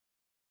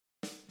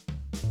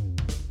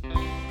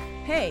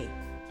Hey,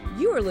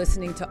 you are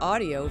listening to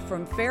audio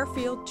from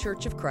Fairfield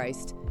Church of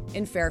Christ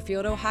in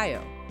Fairfield,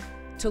 Ohio.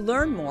 To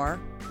learn more,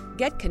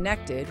 get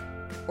connected,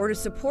 or to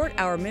support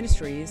our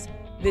ministries,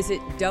 visit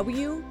werfcc.com.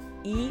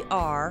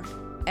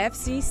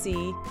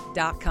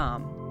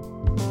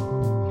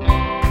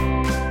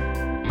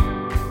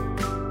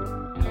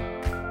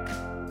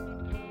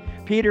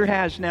 Peter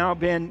has now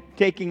been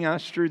taking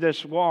us through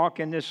this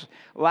walk in this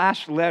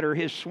last letter,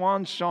 his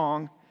swan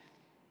song.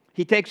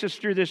 He takes us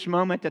through this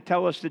moment to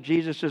tell us that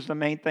Jesus is the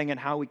main thing and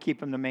how we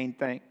keep him the main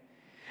thing.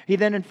 He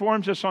then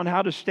informs us on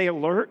how to stay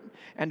alert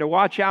and to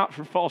watch out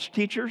for false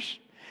teachers.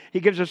 He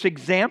gives us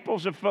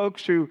examples of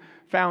folks who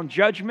found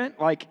judgment,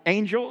 like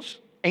angels,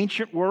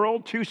 ancient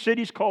world, two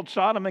cities called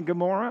Sodom and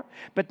Gomorrah.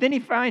 But then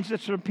he finds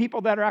that some people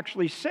that are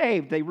actually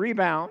saved, they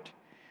rebound.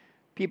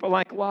 People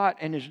like Lot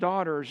and his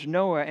daughters,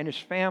 Noah and his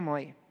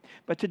family.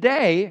 But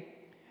today,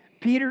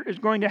 Peter is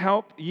going to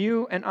help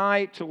you and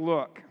I to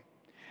look.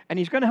 And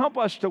he's going to help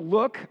us to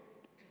look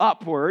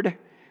upward,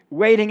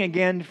 waiting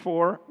again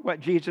for what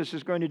Jesus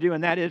is going to do,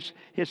 and that is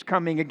his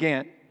coming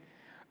again.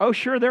 Oh,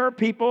 sure, there are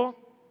people,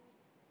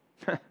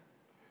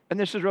 and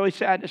this is really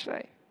sad to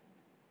say,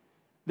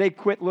 they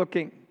quit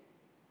looking.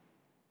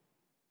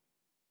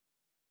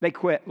 They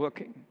quit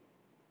looking.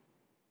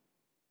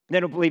 They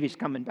don't believe he's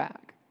coming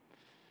back.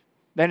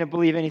 They don't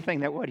believe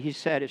anything that what he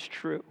said is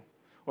true,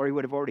 or he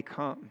would have already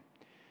come.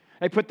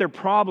 They put their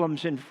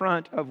problems in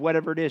front of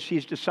whatever it is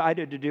he's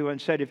decided to do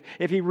and said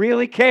if he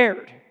really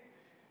cared,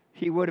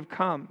 he would have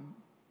come.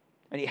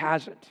 And he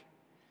hasn't.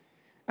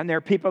 And there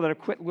are people that have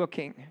quit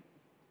looking.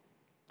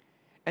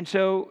 And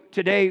so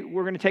today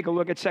we're going to take a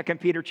look at 2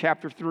 Peter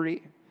chapter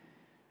 3.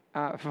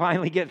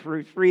 Finally get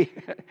through 3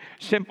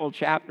 simple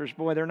chapters.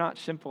 Boy, they're not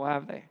simple,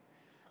 have they?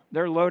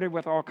 They're loaded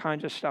with all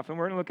kinds of stuff. And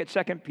we're going to look at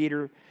 2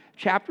 Peter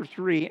chapter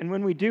 3. And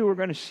when we do, we're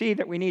going to see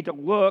that we need to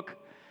look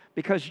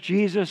because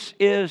Jesus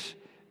is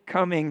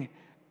coming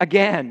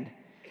again.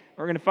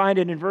 We're going to find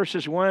it in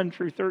verses 1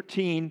 through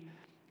 13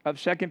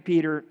 of 2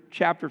 Peter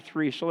chapter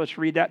 3. So let's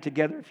read that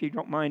together if you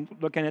don't mind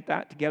looking at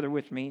that together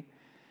with me.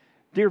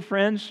 Dear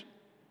friends,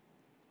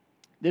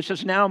 this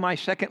is now my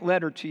second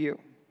letter to you.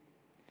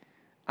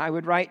 I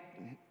would write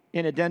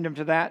in addendum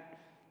to that,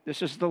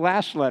 this is the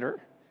last letter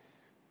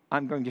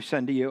I'm going to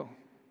send to you.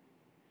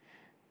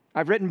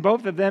 I've written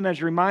both of them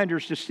as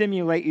reminders to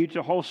stimulate you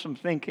to wholesome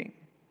thinking.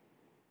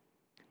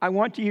 I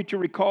want you to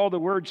recall the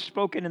words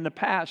spoken in the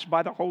past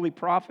by the holy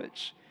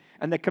prophets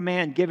and the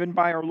command given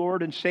by our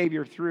Lord and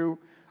Savior through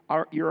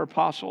your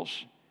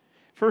apostles.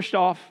 First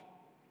off,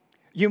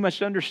 you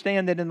must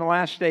understand that in the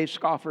last days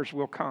scoffers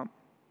will come.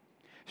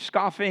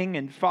 Scoffing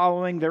and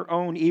following their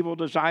own evil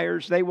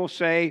desires, they will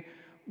say,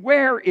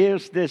 "Where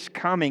is this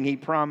coming he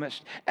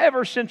promised?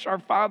 Ever since our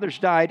fathers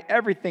died,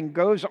 everything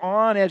goes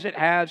on as it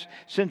has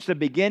since the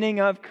beginning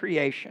of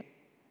creation."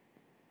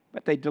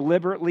 But they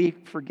deliberately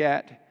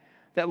forget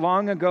that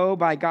long ago,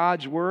 by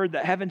God's word, the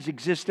heavens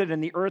existed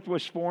and the earth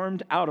was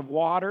formed out of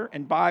water,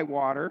 and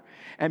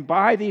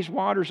by these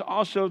waters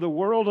also the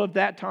world of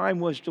that time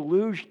was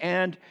deluged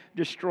and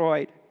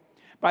destroyed.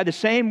 By the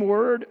same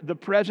word, the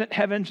present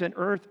heavens and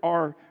earth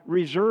are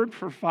reserved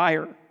for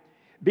fire,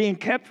 being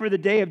kept for the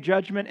day of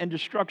judgment and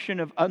destruction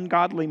of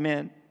ungodly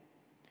men.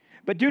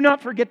 But do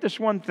not forget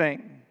this one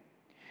thing.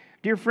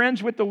 Dear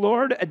friends, with the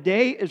Lord, a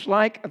day is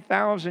like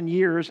 1,000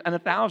 years, and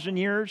 1,000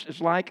 years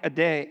is like a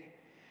day.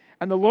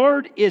 And the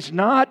Lord is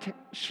not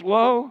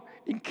slow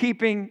in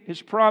keeping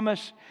his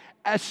promise,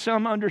 as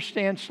some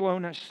understand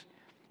slowness.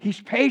 He's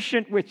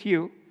patient with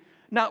you,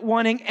 not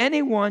wanting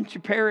anyone to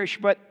perish,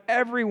 but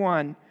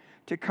everyone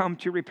to come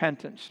to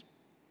repentance.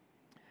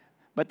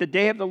 But the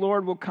day of the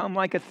Lord will come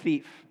like a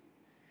thief.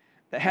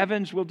 The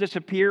heavens will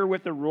disappear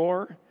with a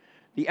roar.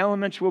 The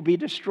elements will be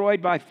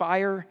destroyed by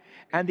fire,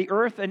 and the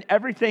earth and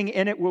everything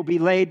in it will be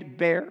laid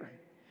bare.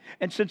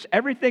 And since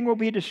everything will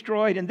be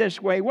destroyed in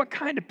this way, what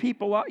kind of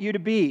people ought you to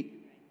be?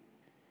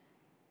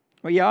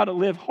 Well, you ought to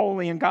live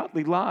holy and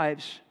godly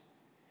lives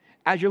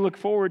as you look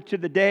forward to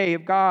the day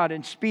of God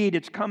and speed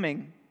its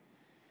coming.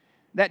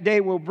 That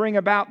day will bring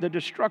about the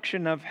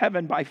destruction of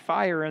heaven by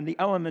fire, and the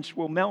elements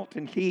will melt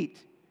in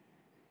heat.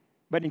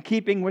 But in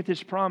keeping with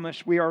his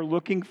promise, we are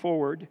looking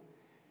forward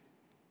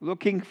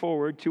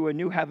to a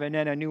new heaven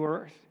and a new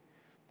earth,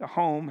 the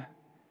home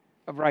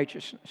of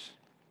righteousness.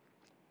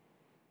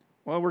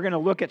 Well, we're going to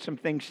look at some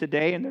things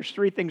today, and there's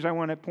 3 things I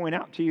want to point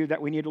out to you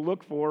that we need to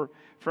look for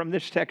from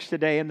this text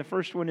today. And the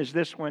first one is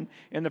this one.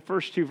 In the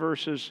first 2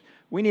 verses,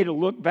 we need to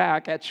look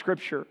back at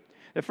Scripture.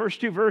 The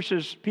first 2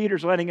 verses,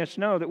 Peter's letting us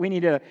know that we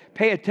need to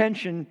pay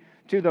attention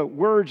to the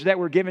words that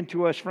were given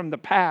to us from the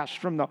past,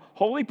 from the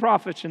holy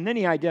prophets, and then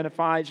he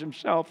identifies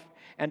himself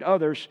and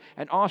others,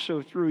 and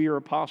also through your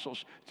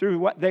apostles, through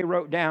what they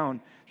wrote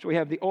down. So we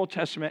have the Old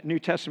Testament, New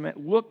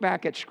Testament. Look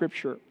back at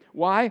Scripture.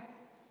 Why?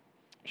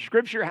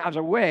 Scripture has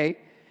a way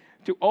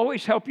to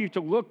always help you to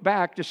look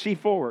back to see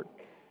forward.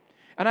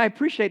 And I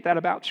appreciate that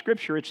about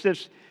Scripture. It's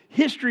this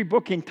history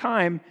book in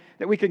time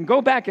that we can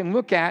go back and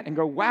look at and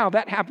go, wow,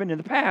 that happened in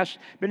the past.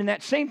 But in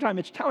that same time,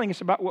 it's telling us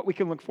about what we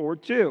can look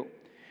forward to.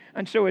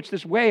 And so it's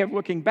this way of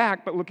looking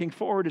back, but looking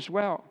forward as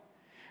well.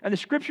 And the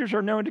Scriptures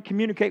are known to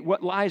communicate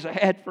what lies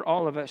ahead for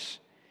all of us.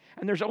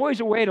 And there's always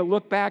a way to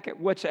look back at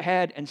what's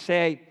ahead and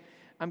say,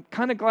 I'm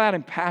kind of glad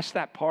I'm past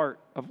that part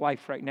of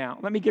life right now.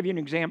 Let me give you an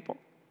example.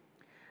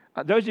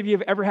 Those of you who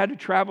have ever had to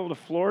travel to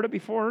Florida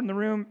before in the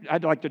room,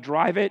 I'd like to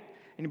drive it.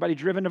 Anybody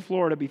driven to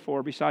Florida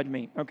before besides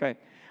me? Okay.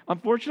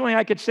 Unfortunately,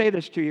 I could say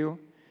this to you.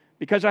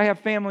 Because I have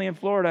family in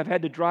Florida, I've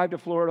had to drive to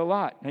Florida a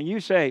lot. And you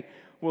say,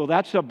 well,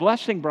 that's a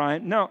blessing,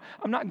 Brian. No,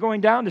 I'm not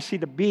going down to see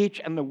the beach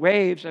and the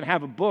waves and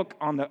have a book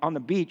on the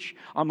beach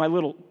on my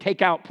little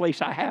takeout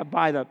place I have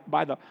by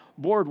the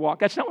boardwalk.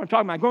 That's not what I'm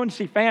talking about. I'm going to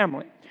see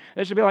family.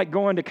 This would be like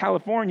going to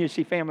California to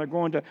see family, or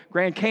going to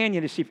Grand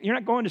Canyon to see. You're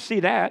not going to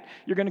see that.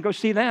 You're going to go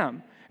see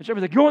them. And so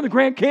everybody's like, going to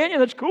Grand Canyon?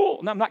 That's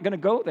cool. No, I'm not going to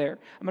go there.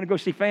 I'm going to go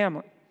see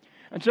family.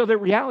 And so the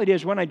reality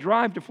is when I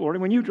drive to Florida,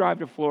 when you drive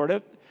to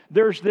Florida,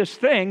 there's this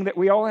thing that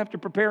we all have to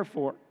prepare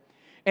for.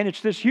 And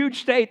it's this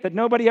huge state that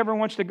nobody ever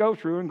wants to go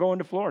through and go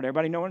into Florida.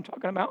 Everybody know what I'm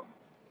talking about?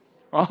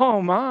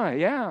 Oh, my,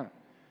 yeah.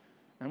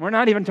 And we're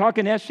not even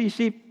talking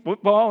SEC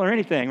football or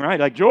anything, right?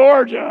 Like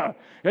Georgia.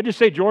 I just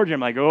say Georgia. I'm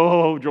like,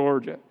 oh,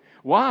 Georgia.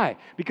 Why?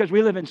 Because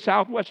we live in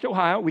southwest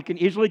Ohio. We can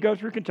easily go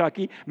through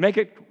Kentucky, make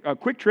a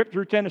quick trip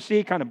through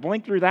Tennessee, kind of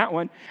blink through that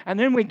one, and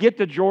then we get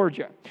to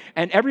Georgia.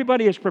 And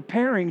everybody is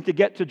preparing to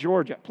get to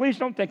Georgia. Please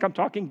don't think I'm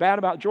talking bad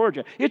about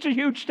Georgia. It's a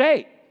huge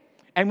state.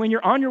 And when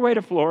you're on your way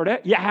to Florida,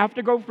 you have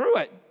to go through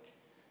it.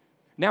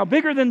 Now,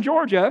 bigger than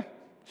Georgia,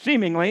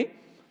 seemingly,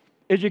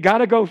 is you got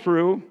to go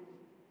through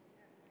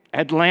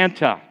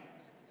Atlanta.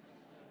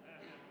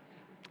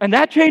 And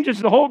that changes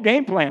the whole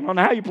game plan on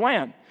how you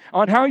plan,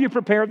 on how you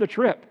prepare the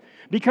trip.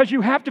 Because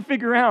you have to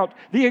figure out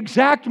the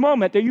exact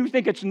moment that you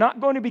think it's not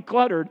going to be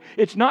cluttered,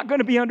 it's not going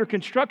to be under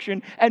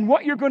construction, and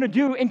what you're going to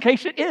do in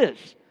case it is.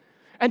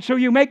 And so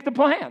you make the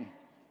plan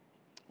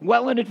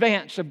well in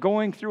advance of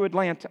going through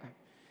Atlanta.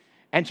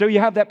 And so you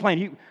have that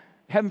plan.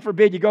 Heaven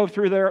forbid you go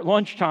through there at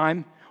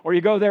lunchtime, or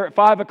you go there at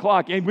 5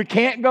 o'clock, and we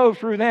can't go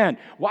through then.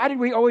 Why did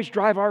we always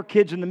drive our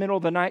kids in the middle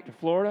of the night to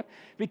Florida?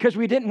 Because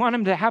we didn't want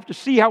them to have to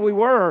see how we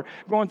were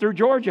going through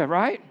Georgia,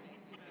 right?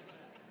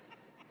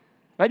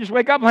 I just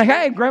wake up and like,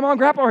 hey, Grandma and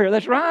Grandpa are here.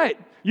 That's right.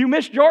 You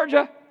missed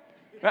Georgia.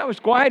 That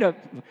was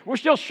we're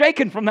still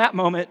shaking from that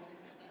moment.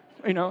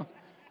 You know,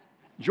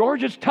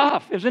 Georgia's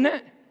tough, isn't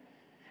it?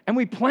 And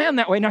we plan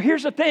that way. Now,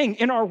 here's the thing.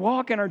 In our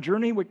walk and our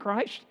journey with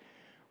Christ,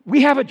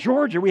 we have a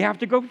Georgia we have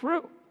to go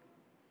through.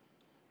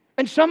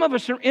 And some of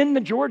us are in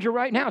the Georgia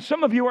right now.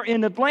 Some of you are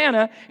in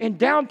Atlanta in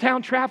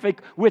downtown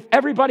traffic with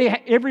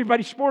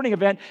everybody's sporting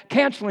event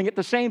canceling at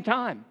the same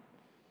time.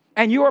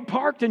 And you are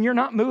parked and you're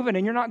not moving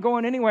and you're not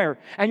going anywhere.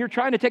 And you're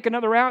trying to take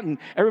another route and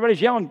everybody's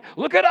yelling,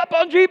 look it up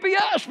on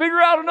GPS, figure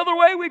out another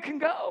way we can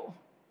go.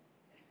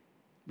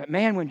 But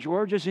man, when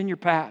Georgia's in your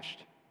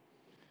past,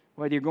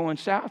 whether you're going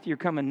south or you're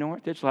coming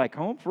north, it's like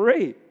home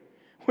free.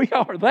 We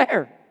are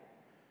there.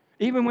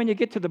 Even when you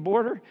get to the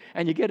border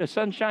and you get a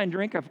sunshine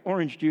drink of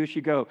orange juice,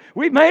 you go,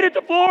 we've made it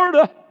to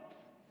Florida.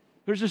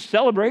 There's a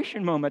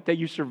celebration moment that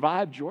you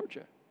survived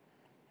Georgia.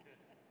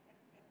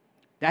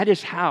 That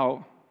is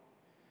how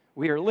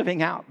we are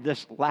living out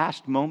this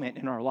last moment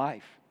in our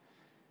life.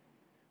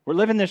 We're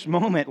living this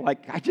moment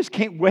like, I just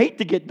can't wait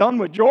to get done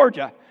with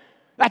Georgia.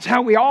 That's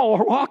how we all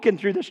are walking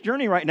through this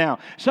journey right now.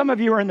 Some of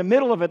you are in the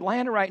middle of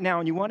Atlanta right now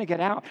and you want to get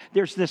out.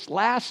 There's this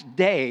last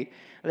day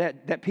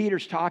that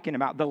Peter's talking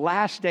about. The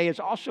last day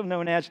is also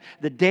known as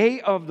the day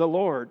of the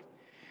Lord.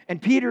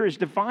 And Peter is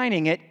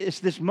defining it as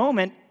this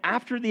moment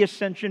after the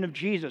ascension of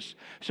Jesus.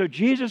 So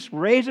Jesus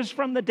raises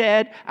from the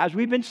dead, as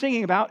we've been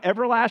singing about,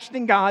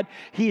 everlasting God.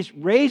 He's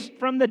raised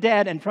from the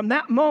dead, and from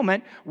that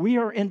moment, we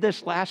are in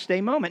this last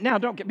day moment. Now,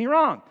 don't get me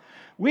wrong.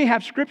 We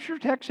have scripture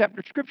text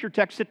after scripture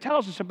text that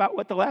tells us about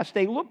what the last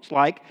day looks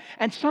like,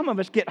 and some of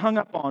us get hung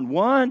up on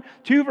 1,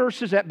 2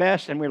 verses at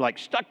best, and we're like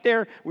stuck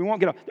there. We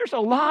won't get off. There's a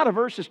lot of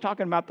verses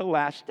talking about the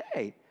last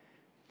day.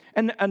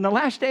 And the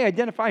last day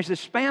identifies the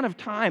span of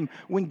time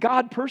when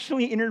God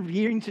personally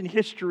intervenes in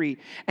history,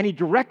 and He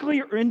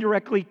directly or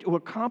indirectly to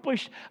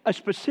accomplish a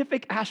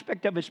specific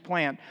aspect of His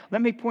plan.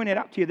 Let me point it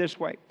out to you this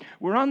way.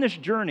 We're on this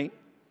journey,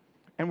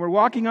 and we're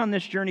walking on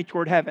this journey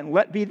toward heaven.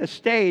 Let be the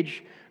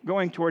stage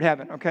going toward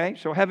heaven, okay?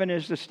 So heaven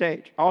is the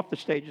stage. Off the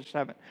stage is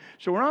heaven.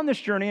 So we're on this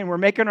journey, and we're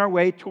making our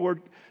way toward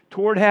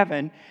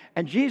heaven,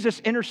 and Jesus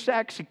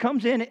intersects. He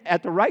comes in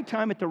at the right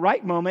time, at the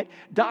right moment,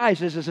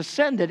 dies as is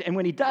ascended, and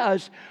when He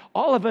does,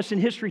 all of us in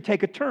history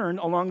take a turn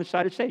along the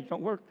side of the stage.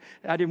 Don't work.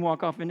 I didn't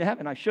walk off into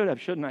heaven. I should have,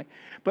 shouldn't I?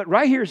 But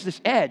right here is this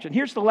edge, and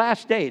here's the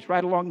last days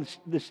right along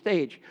this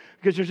stage,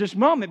 because there's this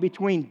moment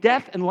between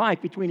death and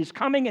life, between His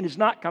coming and His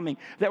not coming,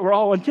 that we're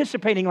all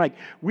anticipating like,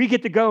 we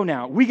get to go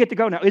now. We get to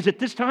go now. Is it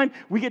this time?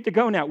 We get to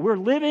go now. We're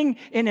living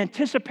in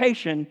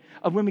anticipation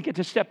of when we get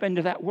to step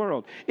into that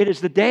world. It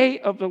is the day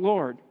of the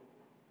Lord.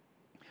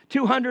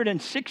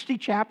 260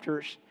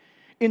 chapters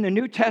in the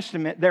New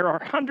Testament. There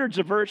are hundreds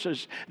of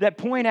verses that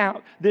point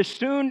out this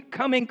soon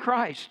coming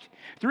Christ.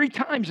 3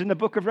 times in the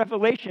book of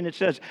Revelation it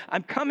says,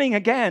 I'm coming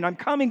again. I'm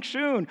coming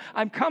soon.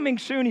 I'm coming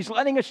soon. He's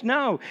letting us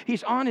know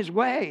He's on His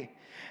way.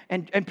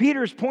 And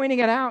Peter is pointing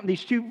it out in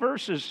these two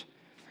verses.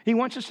 He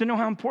wants us to know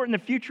how important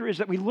the future is,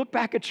 that we look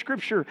back at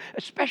Scripture,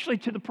 especially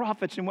to the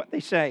prophets and what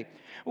they say.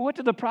 Well, what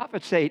do the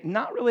prophets say?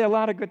 Not really a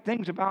lot of good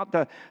things about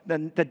the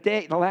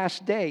day, the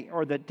last day,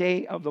 or the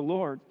day of the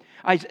Lord.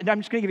 I'm just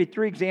going to give you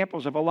 3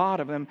 examples of a lot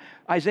of them.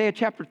 Isaiah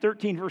chapter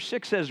 13, verse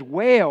 6 says,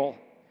 "Wail,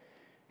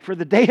 for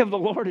the day of the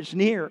Lord is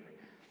near.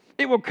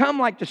 It will come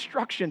like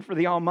destruction for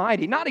the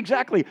Almighty." Not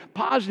exactly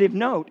positive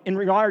note in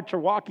regard to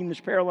walking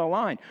this parallel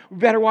line. We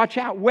better watch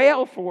out.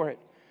 Wail for it.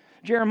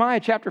 Jeremiah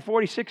chapter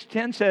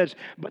 46:10 says,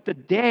 "But the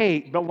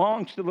day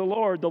belongs to the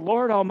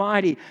Lord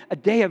Almighty, a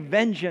day of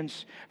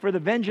vengeance. For the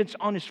vengeance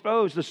on his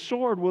foes, the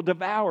sword will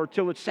devour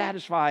till it's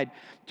satisfied,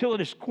 till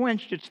it has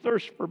quenched its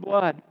thirst for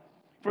blood.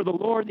 For the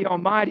Lord, the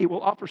Almighty,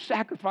 will offer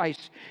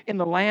sacrifice in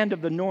the land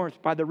of the north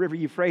by the river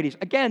Euphrates."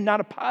 Again, not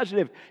a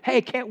positive,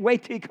 hey, can't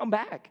wait till you come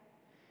back.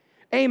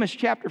 Amos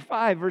chapter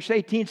 5, verse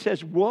 18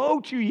 says, "Woe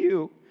to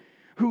you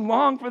who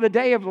long for the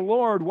day of the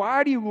Lord."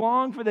 Why do you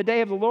long for the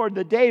day of the Lord?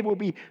 The day will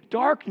be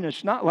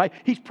darkness, not light.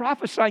 He's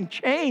prophesying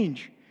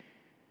change.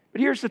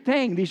 But here's the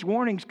thing. These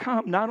warnings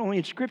come not only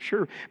in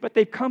Scripture, but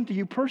they've come to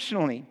you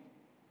personally.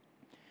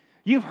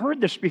 You've heard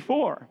this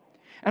before.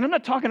 And I'm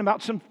not talking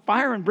about some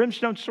fire and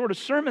brimstone sort of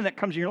sermon that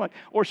comes in your life,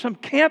 or some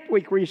camp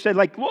week where you said,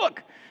 like,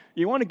 look,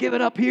 you want to give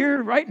it up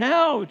here right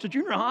now? It's a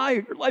junior high.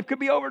 Your life could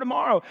be over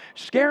tomorrow.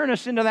 Scaring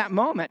us into that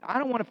moment. I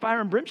don't want to fire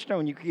and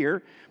brimstone you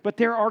here, but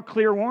there are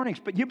clear warnings.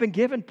 But you've been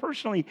given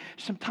personally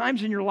some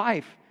times in your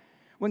life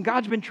when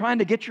God's been trying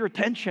to get your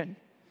attention.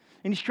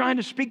 And He's trying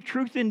to speak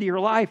truth into your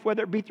life,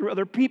 whether it be through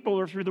other people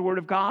or through the Word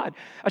of God.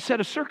 A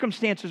set of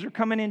circumstances are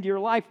coming into your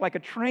life like a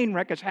train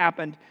wreck has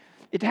happened.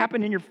 It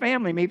happened in your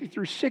family, maybe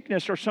through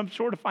sickness or some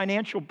sort of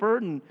financial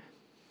burden.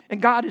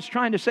 And God is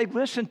trying to say,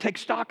 listen, take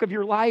stock of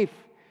your life.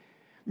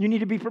 You need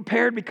to be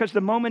prepared because the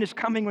moment is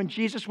coming when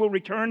Jesus will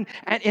return.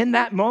 And in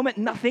that moment,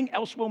 nothing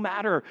else will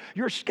matter.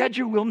 Your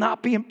schedule will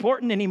not be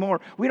important anymore.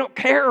 We don't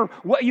care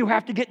what you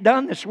have to get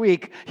done this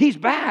week. He's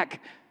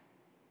back.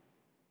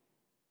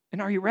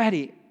 And are you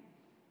ready?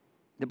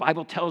 The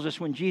Bible tells us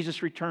when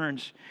Jesus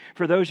returns,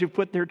 for those who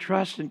put their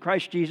trust in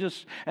Christ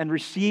Jesus and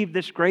receive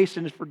this grace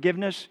and His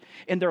forgiveness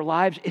in their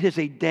lives, it is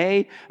a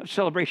day of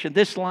celebration.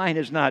 This line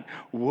is not,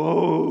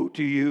 woe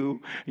to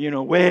you,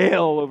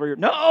 wail over here.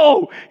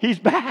 No, He's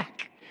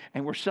back.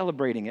 And we're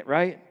celebrating it,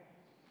 right?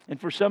 And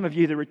for some of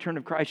you, the return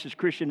of Christ as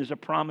Christian is a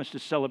promise to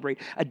celebrate.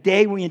 A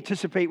day we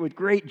anticipate with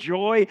great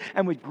joy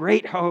and with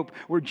great hope,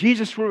 where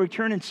Jesus will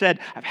return and said,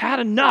 I've had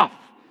enough.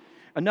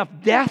 Enough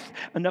death,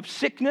 enough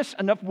sickness,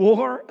 enough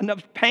war,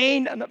 enough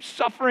pain, enough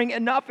suffering,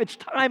 enough. It's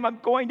time. I'm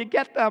going to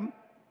get them.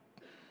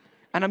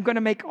 And I'm going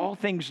to make all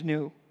things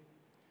new.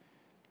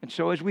 And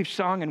so as we've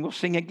sung, and we'll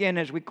sing again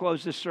as we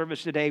close this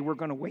service today, we're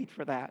going to wait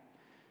for that.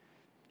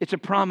 It's a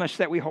promise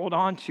that we hold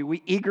on to.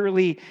 We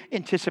eagerly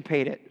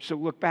anticipate it. So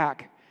look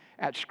back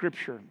at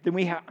Scripture. Then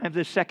we have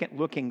the second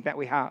looking that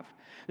we have.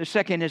 The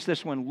second is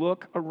this one,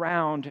 look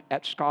around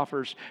at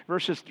scoffers.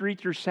 Verses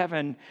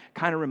 3-7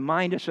 kind of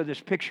remind us of this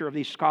picture of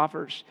these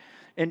scoffers.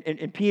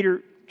 In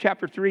Peter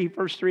chapter 3,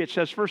 verse 3, it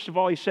says, first of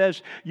all, he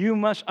says, you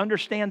must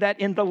understand that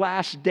in the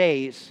last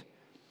days.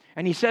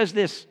 And he says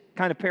this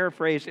kind of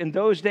paraphrase, in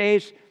those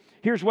days,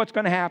 here's what's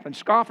going to happen.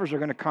 Scoffers are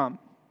going to come.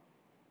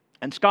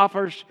 And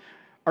scoffers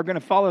are going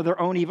to follow their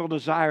own evil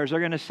desires. They're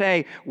going to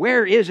say,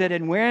 where is it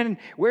and when?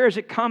 Where is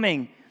it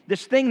coming?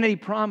 This thing that He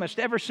promised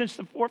ever since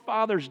the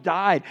forefathers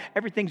died,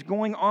 everything's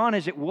going on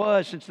as it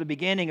was since the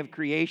beginning of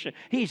creation.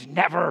 He's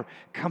never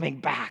coming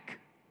back.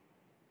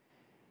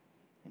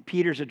 And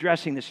Peter's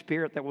addressing the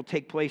spirit that will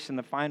take place in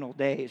the final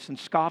days. And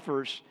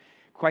scoffers,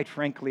 quite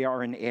frankly,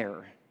 are in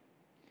error.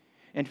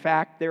 In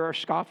fact, there are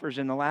scoffers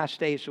in the last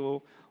days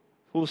who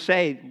will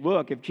say,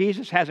 look, if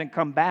Jesus hasn't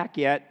come back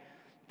yet,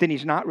 then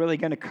He's not really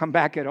going to come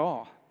back at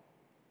all.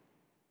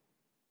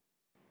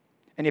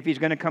 And if He's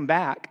going to come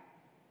back,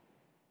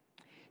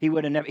 He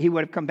would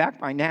have come back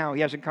by now.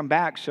 He hasn't come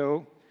back,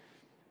 so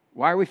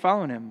why are we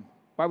following Him?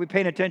 Why are we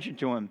paying attention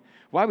to Him?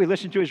 Why are we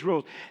listening to His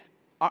rules?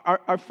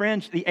 Our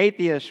friends, the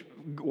atheists,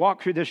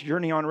 walk through this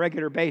journey on a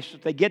regular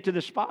basis. They get to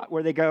the spot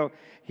where they go,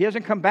 He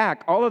hasn't come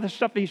back. All of the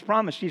stuff that He's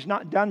promised, He's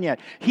not done yet.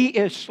 He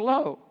is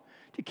slow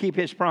to keep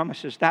His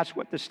promises. That's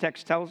what this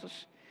text tells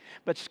us.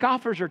 But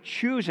scoffers are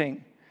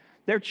choosing.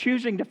 They're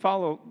choosing to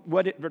follow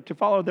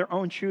their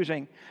own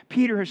choosing.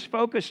 Peter has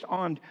focused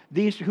on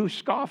these who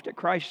scoffed at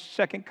Christ's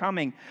second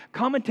coming.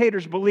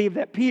 Commentators believe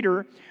that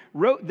Peter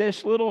wrote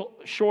this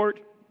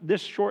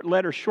short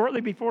letter shortly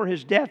before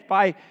his death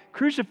by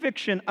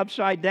crucifixion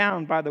upside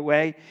down, by the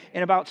way,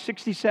 in about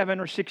 67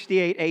 or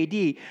 68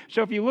 AD.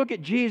 So if you look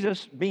at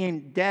Jesus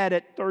being dead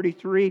at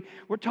 33,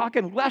 we're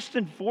talking less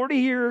than 40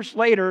 years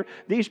later,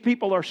 these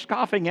people are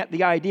scoffing at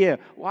the idea,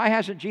 why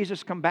hasn't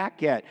Jesus come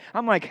back yet?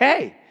 I'm like,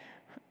 hey,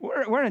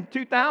 we're in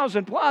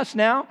 2000 plus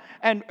now,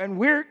 and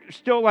we're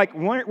still like,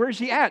 where's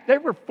He at? They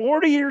were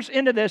 40 years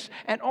into this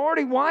and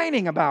already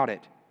whining about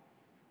it.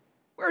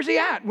 Where's He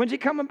at? When's He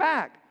coming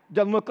back?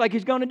 Doesn't look like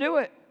He's going to do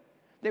it.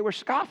 They were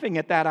scoffing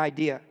at that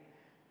idea.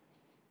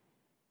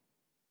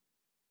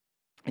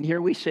 And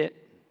here we sit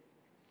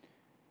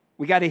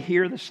We got to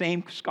hear the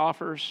same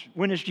scoffers.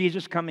 When is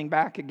Jesus coming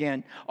back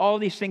again? All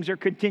these things are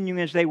continuing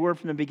as they were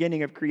from the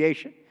beginning of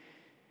creation.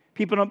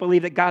 People don't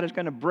believe that God is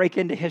going to break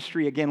into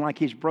history again like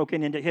he's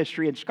broken into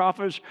history. And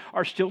scoffers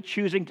are still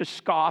choosing to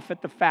scoff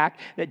at the fact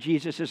that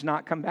Jesus has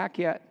not come back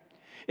yet.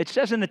 It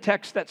says in the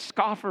text that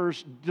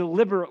scoffers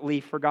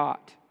deliberately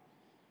forgot.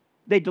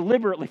 They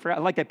deliberately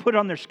forgot, like they put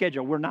on their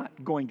schedule, we're not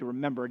going to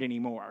remember it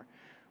anymore.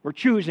 We're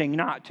choosing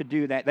not to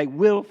do that. They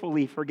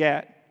willfully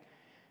forget.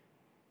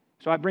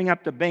 So I bring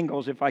up the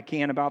Bengals, if I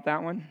can, about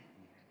that one.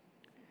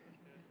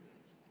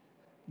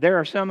 There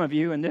are some of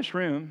you in this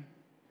room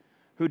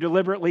who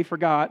deliberately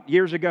forgot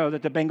years ago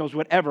that the Bengals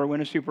would ever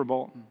win a Super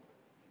Bowl.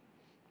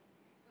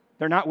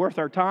 They're not worth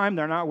our time.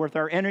 They're not worth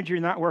our energy.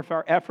 They're not worth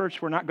our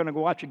efforts. We're not going to go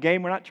watch a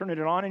game. We're not turning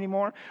it on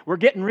anymore. We're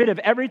getting rid of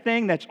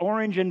everything that's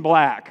orange and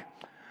black.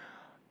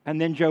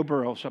 And then Joe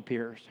Burrow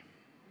appears.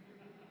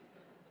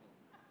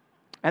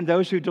 And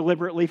those who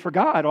deliberately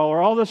forgot are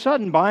all of a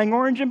sudden buying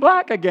orange and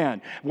black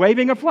again,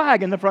 waving a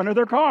flag in the front of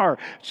their car,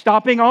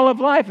 stopping all of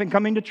life and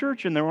coming to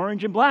church in their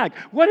orange and black.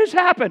 What has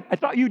happened? I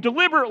thought you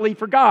deliberately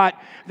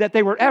forgot that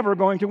they were ever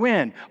going to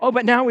win. Oh,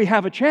 but now we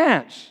have a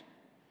chance.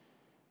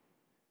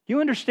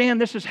 You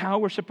understand this is how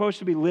we're supposed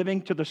to be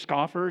living to the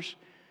scoffers?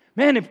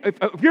 Man,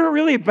 if you're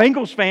really a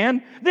Bengals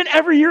fan, then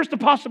every year's the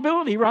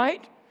possibility,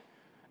 right?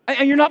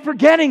 And you're not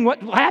forgetting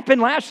what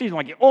happened last season.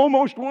 Like, you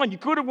almost won. You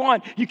could have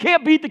won. You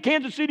can't beat the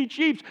Kansas City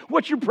Chiefs.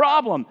 What's your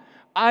problem?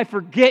 I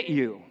forget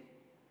you.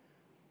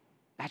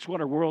 That's what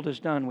our world has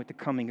done with the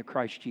coming of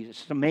Christ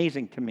Jesus. It's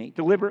amazing to me.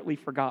 Deliberately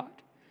forgot.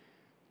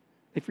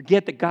 They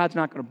forget that God's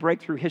not going to break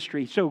through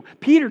history. So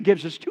Peter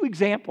gives us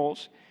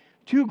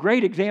two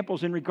great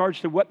examples in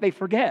regards to what they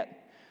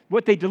forget.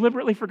 What they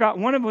deliberately forgot.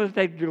 One of them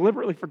they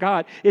deliberately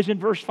forgot is in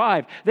verse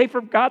 5. They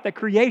forgot that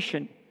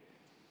creation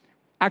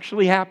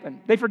actually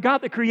happened. They forgot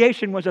that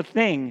creation was a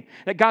thing,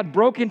 that God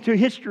broke into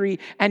history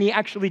and he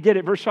actually did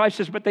it. Verse 5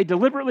 says, but they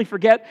deliberately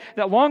forget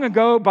that long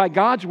ago by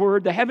God's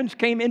word, the heavens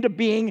came into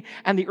being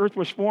and the earth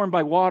was formed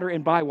by water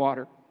and by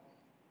water.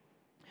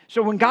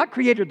 So when God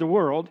created the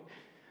world,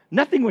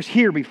 nothing was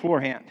here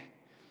beforehand.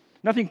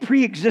 Nothing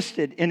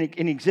pre-existed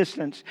in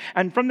existence.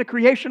 And from the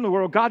creation of the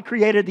world, God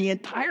created the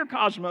entire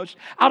cosmos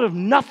out of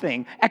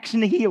nothing, ex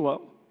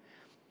nihilo.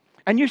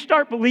 And you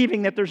start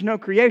believing that there's no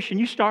creation,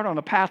 you start on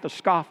a path of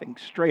scoffing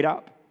straight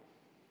up.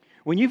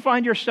 When you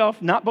find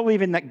yourself not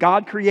believing that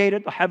God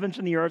created the heavens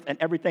and the earth and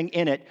everything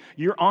in it,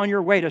 you're on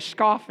your way to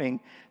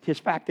scoffing his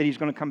fact that he's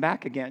going to come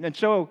back again. And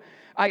so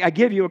I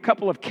give you a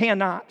couple of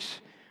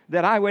cannots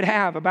that I would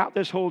have about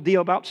this whole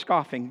deal about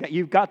scoffing that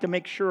you've got to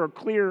make sure are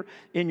clear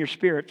in your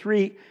spirit.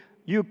 3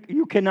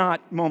 you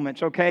cannot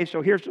moments, okay?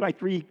 So here's my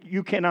 3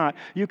 you cannot.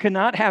 You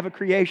cannot have a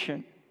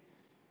creation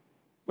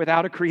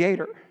without a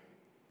creator.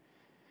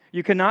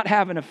 You cannot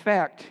have an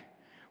effect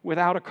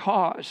without a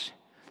cause.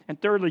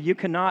 And thirdly, you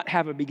cannot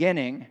have a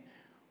beginning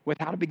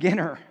without a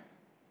beginner.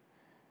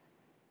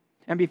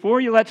 And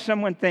before you let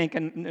someone think,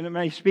 and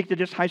I speak to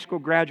just high school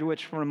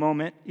graduates for a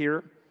moment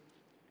here,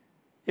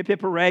 hip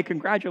hip hooray,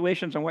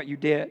 congratulations on what you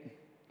did.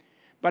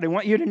 But I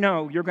want you to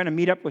know you're going to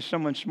meet up with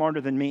someone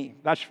smarter than me,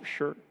 that's for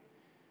sure.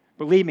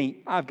 Believe me,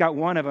 I've got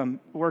one of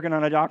them working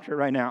on a doctorate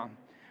right now,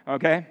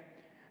 okay?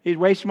 He's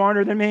way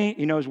smarter than me.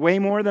 He knows way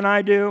more than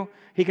I do.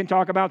 He can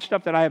talk about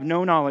stuff that I have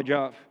no knowledge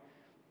of.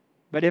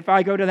 But if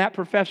I go to that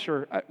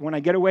professor, when I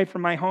get away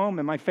from my home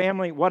and my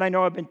family, what I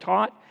know I've been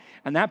taught,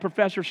 and that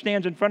professor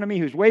stands in front of me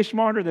who's way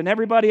smarter than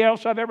everybody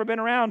else I've ever been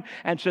around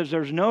and says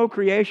there's no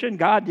creation,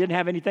 God didn't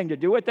have anything to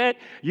do with it,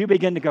 you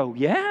begin to go,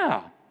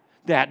 yeah,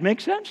 that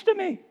makes sense to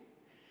me.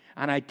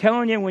 And I'm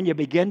telling you, when you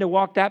begin to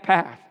walk that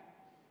path,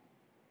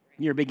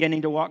 you're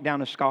beginning to walk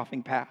down a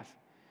scoffing path.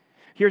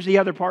 Here's the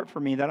other part for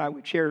me that I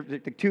would share, the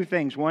 2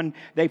 things. One,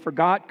 they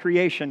forgot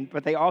creation,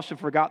 but they also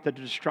forgot the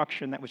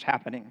destruction that was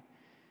happening.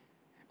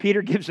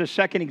 Peter gives a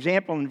second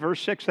example in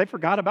verse 6. They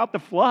forgot about the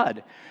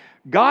flood.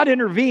 God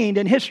intervened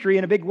in history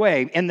in a big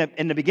way. In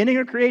the beginning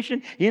of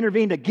creation, he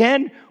intervened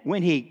again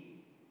when he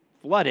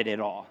flooded it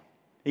all.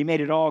 He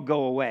made it all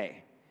go away.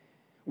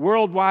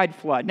 Worldwide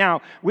flood.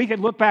 Now, we could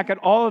look back at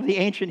all of the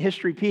ancient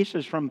history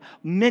pieces from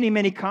many,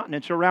 many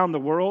continents around the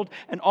world,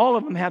 and all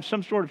of them have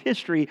some sort of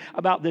history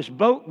about this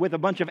boat with a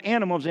bunch of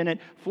animals in it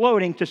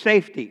floating to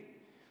safety.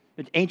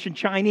 The ancient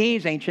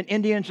Chinese, ancient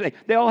Indians,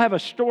 they all have a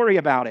story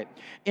about it.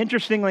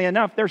 Interestingly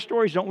enough, their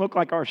stories don't look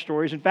like our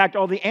stories. In fact,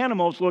 all the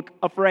animals look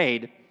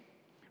afraid.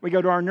 We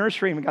go to our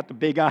nursery and we got the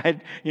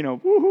big-eyed,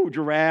 woohoo,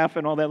 giraffe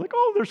and all that. Like,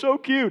 oh, they're so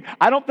cute.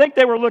 I don't think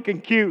they were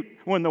looking cute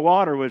when the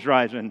water was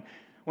rising,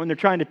 when they're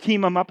trying to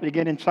team them up to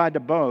get inside the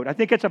boat. I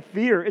think it's a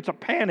fear, it's a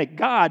panic.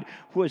 God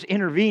was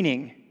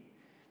intervening.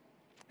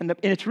 And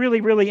it's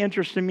really, really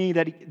interesting to me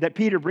that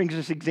Peter brings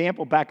this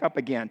example back up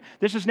again.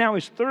 This is now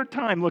his 3rd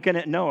time looking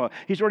at Noah.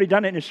 He's already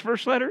done it in his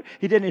first letter.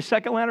 He did it in his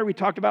second letter. We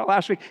talked about it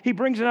last week. He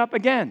brings it up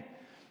again.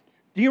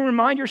 Do you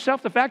remind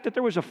yourself the fact that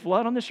there was a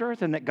flood on this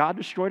earth and that God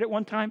destroyed it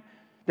one time?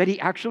 That he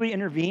actually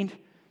intervened?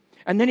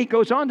 And then he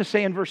goes on to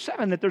say in verse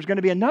 7 that there's going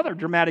to be another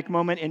dramatic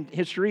moment in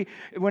history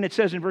when it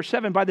says in verse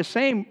 7, by the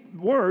same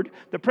word,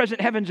 the present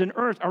heavens and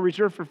earth are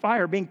reserved for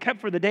fire, being kept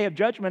for the day of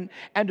judgment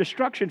and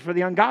destruction for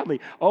the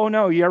ungodly. Oh,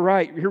 no, you're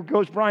right. Here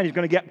goes Brian. He's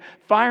going to get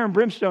fire and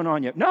brimstone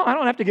on you. No, I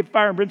don't have to get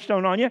fire and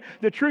brimstone on you.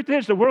 The truth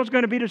is the world's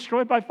going to be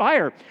destroyed by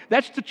fire.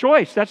 That's the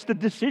choice. That's the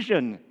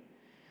decision.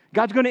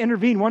 God's going to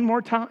intervene one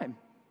more time.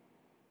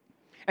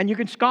 And you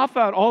can scoff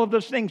out all of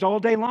those things all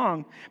day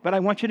long, but I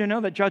want you to know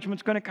that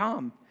judgment's going to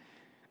come.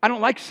 I don't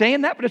like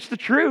saying that, but it's the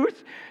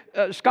truth.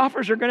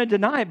 Scoffers are going to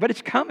deny it, but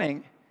it's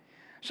coming.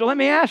 So let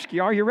me ask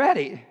you, are you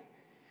ready?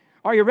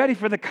 Are you ready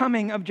for the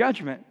coming of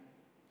judgment?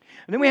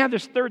 And then we have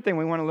this third thing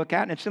we want to look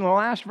at, and it's in the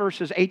last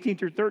verses 18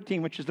 through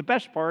 13, which is the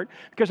best part,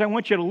 because I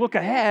want you to look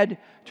ahead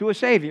to a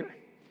Savior.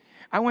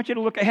 I want you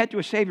to look ahead to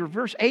a Savior.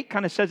 Verse 8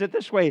 kind of says it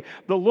this way,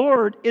 the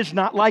Lord is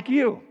not like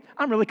you.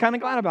 I'm really kind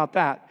of glad about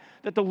that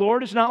the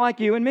Lord is not like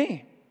you and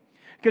me.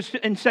 Because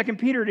in 2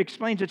 Peter, it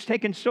explains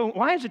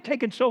why has it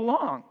taken so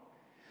long?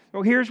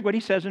 Well, here's what he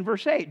says in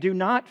verse 8. Do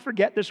not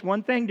forget this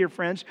one thing, dear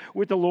friends.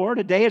 With the Lord,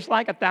 a day is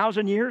like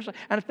 1,000 years, and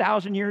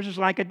 1,000 years is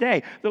like a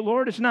day. The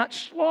Lord is not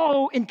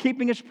slow in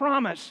keeping his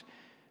promise.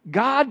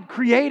 God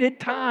created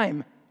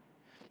time.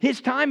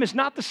 His time is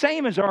not the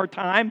same as our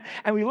time.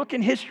 And we look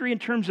in history in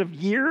terms of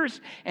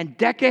years and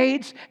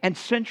decades and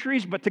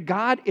centuries, but to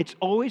God, it's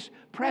always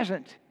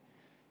present.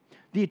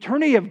 The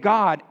eternity of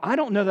God, I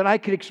don't know that I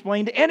could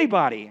explain to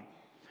anybody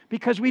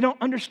because we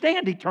don't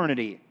understand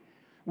eternity.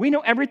 We know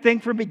everything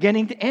from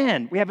beginning to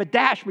end. We have a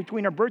dash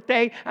between our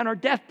birthday and our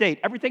death date.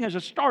 Everything has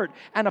a start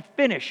and a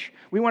finish.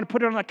 We want to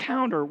put it on a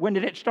calendar. When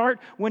did it start?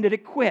 When did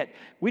it quit?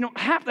 We don't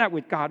have that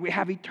with God. We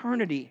have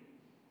eternity.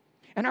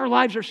 And our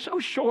lives are so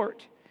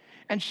short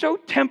and so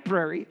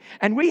temporary,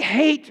 and we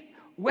hate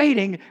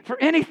waiting for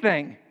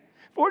anything.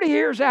 40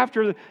 years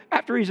after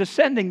he's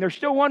ascending, they're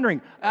still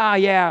wondering,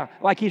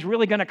 like he's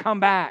really going to come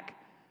back.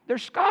 They're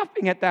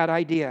scoffing at that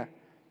idea.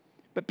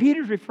 But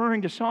Peter's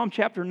referring to Psalm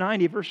chapter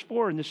 90, verse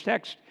 4 in this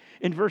text,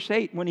 in verse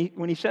 8, when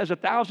he says,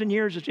 1,000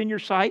 years is in your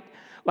sight,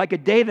 like a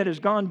day that has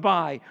gone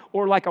by,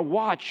 or like a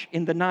watch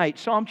in the night.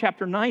 Psalm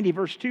chapter 90,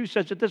 verse 2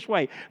 says it this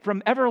way,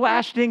 from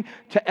everlasting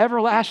to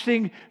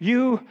everlasting,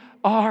 you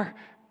are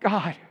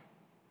God.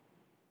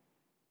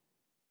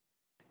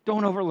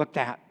 Don't overlook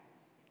that.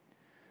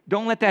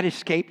 Don't let that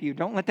escape you.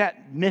 Don't let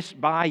that miss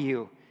by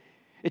you.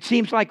 It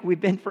seems like we've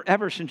been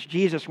forever since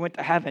Jesus went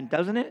to heaven,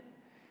 doesn't it?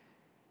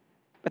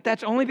 But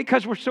that's only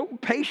because we're so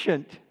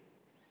patient.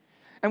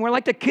 And we're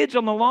like the kids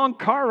on the long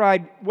car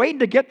ride waiting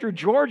to get through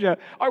Georgia.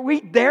 Are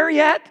we there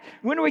yet?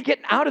 When are we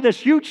getting out of this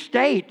huge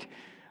state?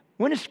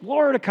 When is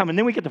Florida coming?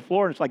 Then we get to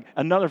Florida, and it's like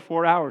another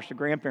 4 hours to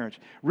grandparents.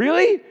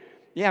 Really?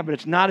 Yeah, but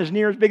it's not as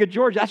near as big as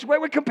Georgia. That's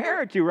what we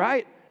compare it to,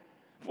 right?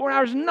 4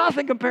 hours,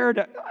 nothing compared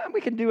to, we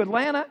can do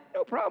Atlanta,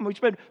 no problem. We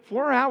spend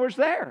 4 hours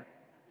there.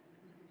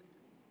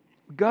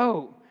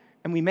 Go.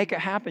 And we make it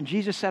happen.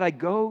 Jesus said, I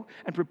go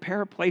and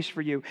prepare a place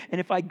for you.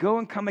 And if I go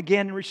and come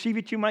again and receive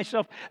you to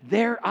myself,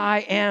 there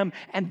I am,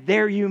 and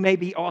there you may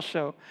be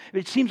also.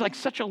 It seems like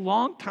such a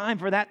long time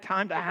for that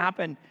time to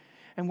happen.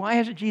 And why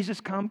hasn't Jesus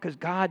come? Because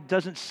God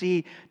doesn't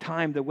see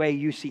time the way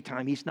you see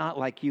time. He's not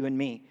like you and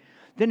me.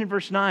 Then in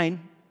verse 9,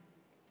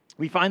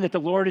 we find that the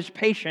Lord is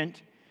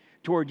patient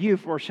toward you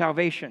for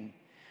salvation.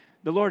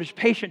 The Lord is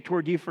patient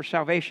toward you for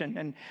salvation.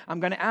 And I'm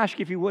going to ask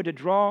you, if you would, to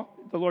draw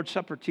the Lord's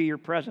Supper to your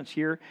presence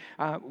here.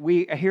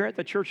 We here at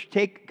the church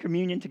take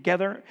communion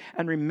together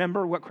and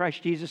remember what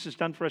Christ Jesus has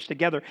done for us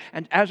together.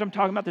 And as I'm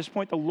talking about this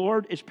point, the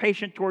Lord is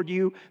patient toward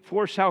you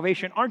for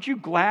salvation. Aren't you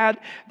glad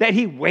that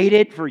He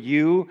waited for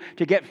you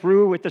to get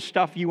through with the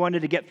stuff you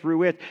wanted to get through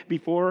with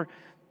before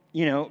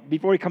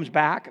He comes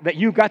back? That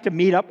you got to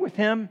meet up with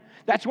Him?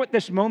 That's what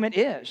this moment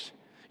is.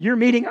 You're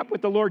meeting up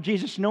with the Lord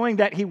Jesus, knowing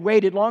that He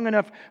waited long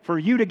enough for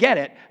you to get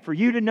it, for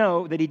you to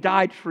know that He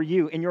died for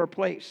you in your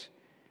place.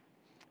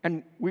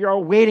 And we are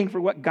waiting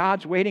for what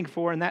God's waiting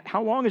for, and that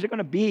how long is it going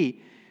to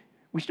be?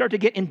 We start to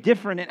get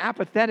indifferent and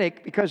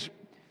apathetic because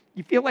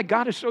you feel like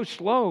God is so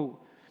slow.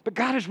 But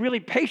God is really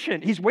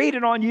patient. He's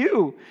waited on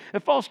you. The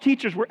false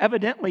teachers were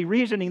evidently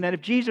reasoning that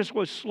if Jesus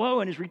was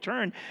slow in His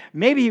return,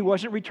 maybe He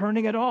wasn't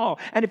returning at all.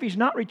 And if He's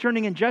not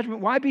returning in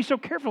judgment, why be so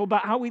careful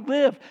about how we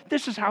live?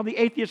 This is how the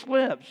atheist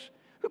lives.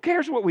 Who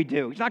cares what we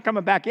do? He's not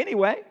coming back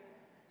anyway.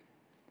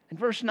 And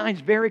verse 9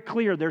 is very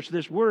clear. There's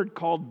this word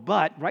called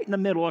but, right in the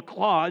middle, a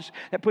clause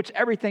that puts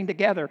everything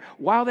together.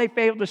 While they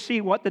failed to see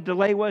what the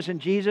delay was in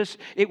Jesus,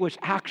 it was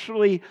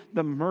actually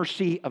the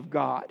mercy of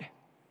God.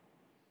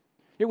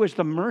 It was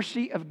the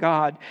mercy of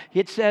God.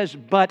 It says,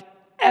 but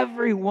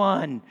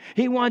everyone.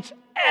 He wants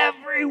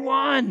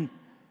everyone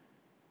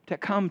to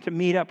come to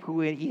meet up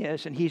who He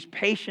is, and He's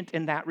patient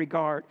in that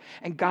regard.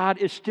 And God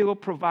is still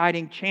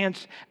providing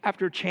chance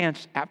after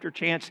chance after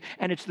chance,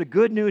 and it's the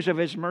good news of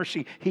His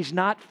mercy. He's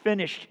not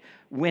finished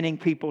winning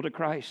people to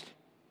Christ.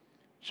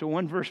 So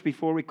one verse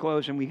before we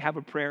close, and we have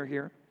a prayer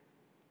here.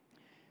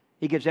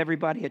 He gives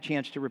everybody a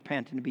chance to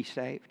repent and to be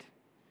saved.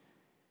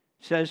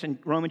 It says in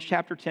Romans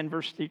chapter 10,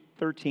 verse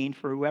 13,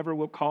 for whoever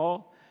will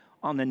call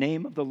on the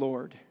name of the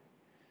Lord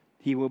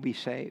he will be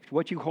saved.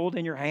 What you hold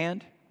in your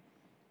hand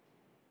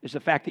is the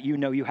fact that you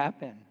know you have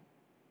been.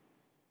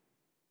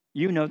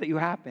 You know that you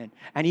have been.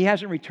 And he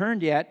hasn't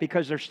returned yet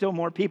because there's still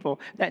more people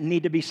that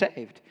need to be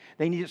saved.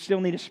 They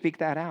still need to speak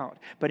that out.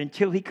 But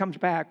until he comes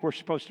back, we're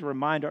supposed to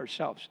remind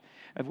ourselves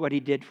of what he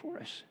did for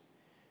us.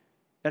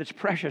 That it's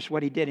precious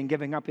what he did in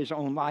giving up his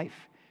own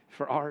life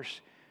for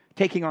ours,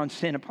 taking on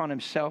sin upon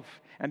himself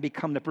and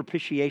become the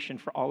propitiation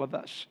for all of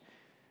us.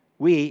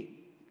 We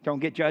don't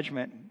get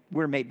judgment.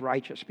 We're made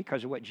righteous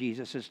because of what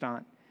Jesus has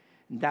done.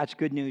 And that's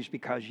good news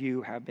because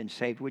you have been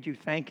saved. Would you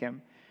thank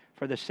him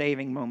for the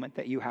saving moment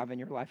that you have in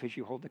your life as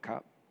you hold the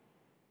cup?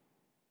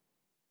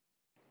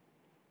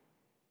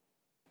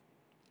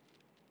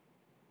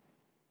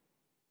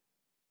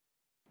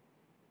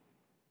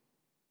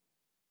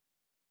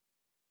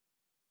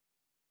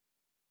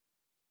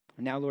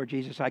 And now, Lord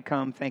Jesus, I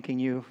come thanking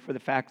you for the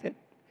fact that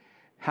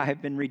I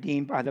have been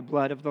redeemed by the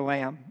blood of the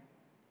Lamb.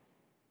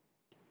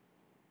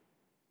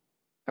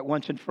 That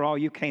once and for all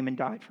you came and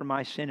died for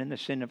my sin and the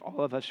sin of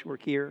all of us who are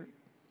here.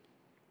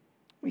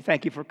 We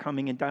thank you for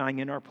coming and dying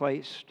in our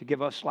place to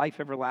give us life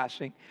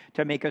everlasting,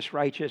 to make us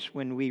righteous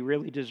when we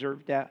really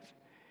deserve death.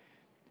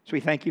 So we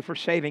thank you for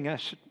saving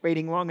us,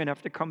 waiting long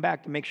enough to come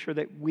back to make sure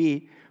that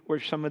we were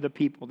some of the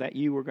people that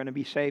you were going to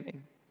be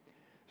saving.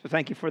 So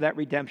thank you for that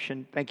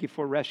redemption. Thank you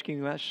for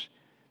rescuing us,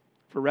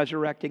 for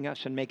resurrecting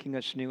us and making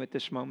us new at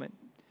this moment.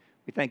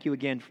 We thank you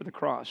again for the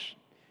cross.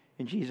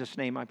 In Jesus'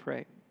 name I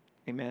pray.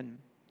 Amen.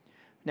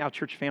 Now,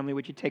 church family,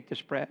 would you take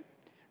this bread,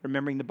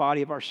 remembering the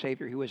body of our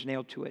Savior who was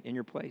nailed to it in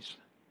your place?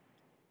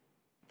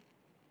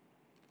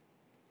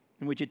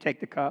 And would you take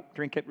the cup,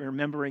 drink it,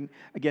 remembering,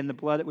 again, the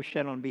blood that was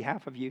shed on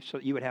behalf of you so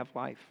that you would have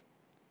life?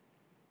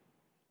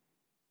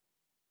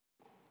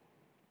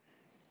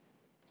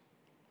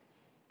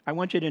 I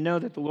want you to know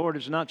that the Lord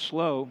is not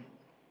slow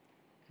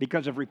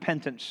because of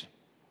repentance.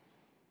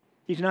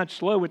 He's not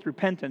slow with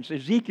repentance.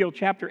 Ezekiel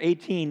chapter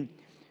 18,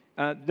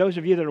 those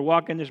of you that are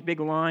walking this big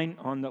line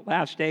on the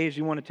last days,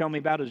 you want to tell me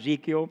about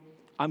Ezekiel,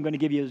 I'm going to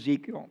give you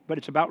Ezekiel, but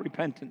it's about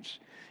repentance.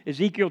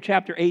 Ezekiel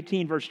chapter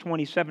 18, verse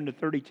 27 to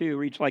 32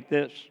 reads like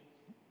this.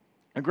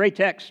 A great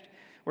text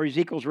where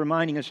Ezekiel's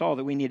reminding us all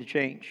that we need to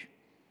change.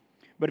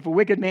 But if a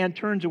wicked man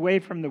turns away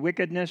from the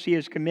wickedness he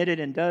has committed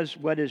and does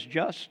what is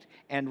just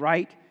and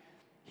right,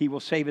 he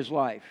will save his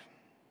life.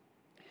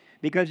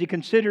 Because he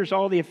considers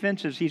all the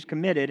offenses he's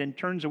committed and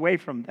turns away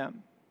from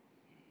them.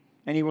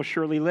 And he will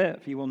surely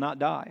live. He will not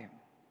die.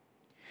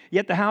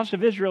 Yet the house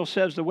of Israel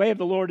says, the way of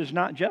the Lord is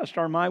not just.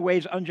 Are my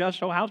ways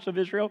unjust, O house of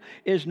Israel?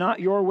 Is not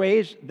your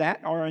ways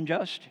that are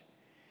unjust?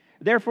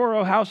 Therefore,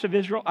 O house of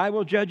Israel, I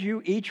will judge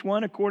you, each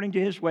one according to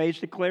his ways,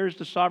 declares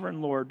the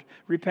sovereign Lord.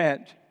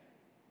 Repent.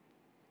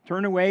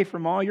 Turn away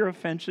from all your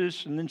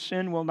offenses, and then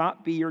sin will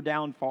not be your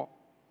downfall.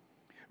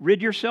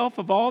 Rid yourself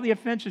of all the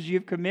offenses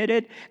you've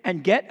committed,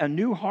 and get a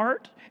new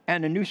heart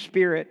and a new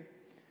spirit.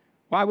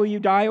 Why will you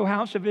die, O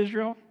house of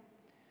Israel?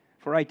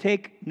 For I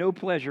take no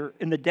pleasure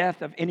in the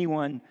death of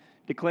anyone,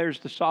 declares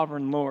the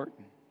sovereign Lord.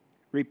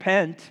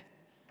 Repent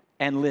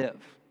and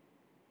live.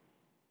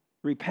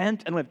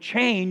 Repent and live.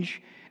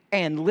 Change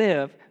and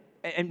live.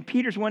 And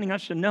Peter's wanting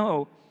us to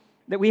know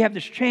that we have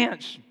this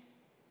chance.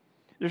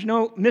 There's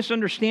no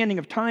misunderstanding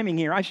of timing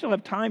here. I still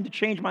have time to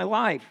change my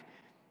life.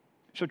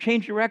 So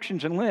change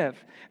directions and live.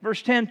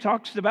 Verse 10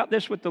 talks about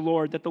this with the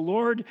Lord, that the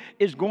Lord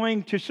is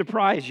going to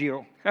surprise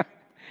you.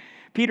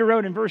 Peter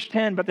wrote in verse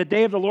 10, but the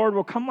day of the Lord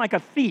will come like a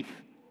thief.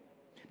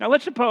 Now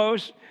let's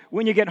suppose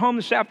when you get home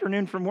this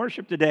afternoon from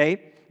worship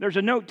today, there's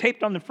a note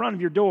taped on the front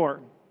of your door.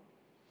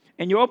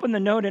 And you open the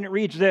note and it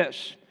reads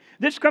this.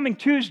 This coming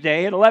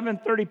Tuesday at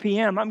 11:30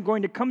 p.m., I'm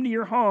going to come to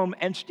your home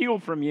and steal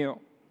from you.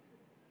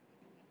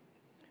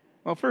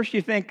 Well, first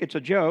you think it's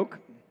a joke.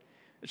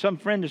 Some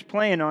friend is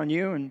playing on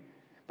you.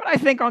 But I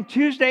think on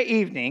Tuesday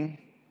evening,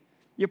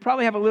 you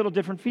probably have a little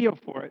different feel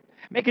for it.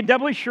 Making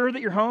doubly sure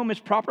that your home is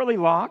properly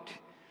locked.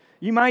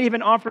 You might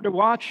even offer to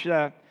watch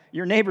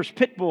your neighbor's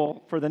pit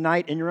bull for the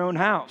night in your own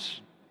house.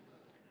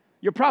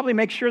 You'll probably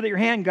make sure that your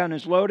handgun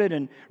is loaded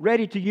and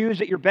ready to use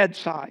at your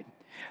bedside.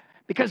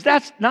 Because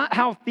that's not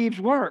how thieves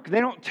work.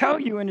 They don't tell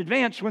you in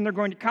advance when they're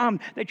going to come.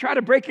 They try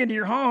to break into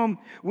your home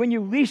when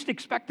you least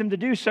expect them to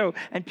do so.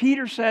 And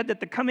Peter said that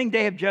the coming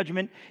day of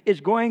judgment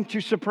is going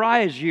to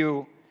surprise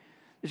you.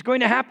 It's going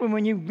to happen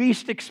when you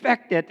least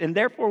expect it, and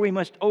therefore we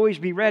must always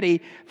be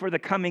ready for the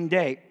coming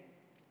day.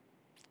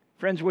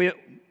 Friends,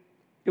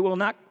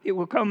 it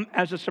will come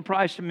as a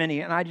surprise to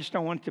many, and I just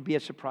don't want it to be a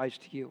surprise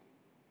to you.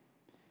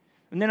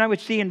 And then I would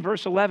see in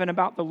verse 11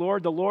 about the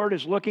Lord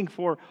is looking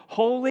for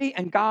holy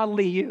and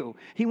godly you.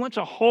 He wants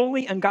a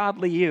holy and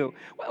godly you.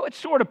 Well, what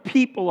sort of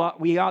people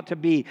we ought to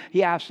be?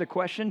 He asked the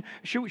question.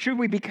 Should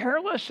we be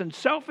careless and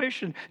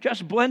selfish and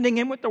just blending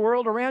in with the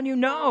world around you?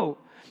 No.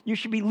 You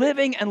should be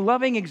living and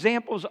loving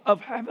examples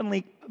of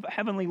a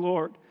heavenly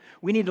Lord.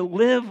 We need to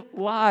live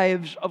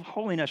lives of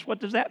holiness.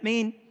 What does that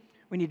mean?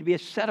 We need to be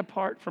set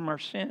apart from our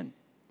sin.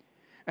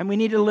 And we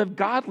need to live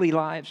godly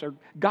lives, or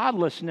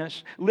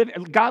godliness,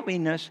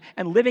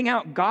 and living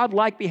out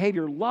godlike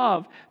behavior,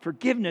 love,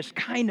 forgiveness,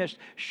 kindness,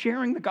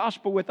 sharing the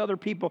gospel with other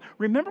people.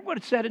 Remember what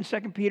it said in 2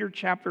 Peter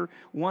chapter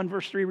 1,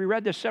 verse 3. We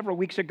read this several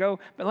weeks ago,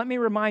 but let me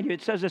remind you,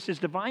 it says this: His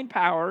divine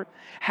power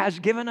has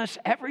given us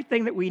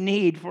everything that we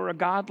need for a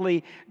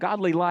godly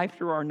life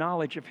through our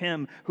knowledge of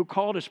Him who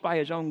called us by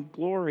His own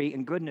glory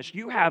and goodness.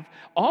 You have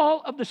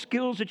all of the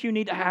skills that you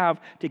need to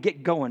have to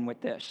get going with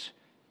this.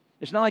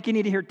 It's not like you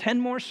need to hear 10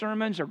 more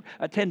sermons or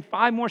attend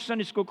 5 more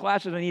Sunday school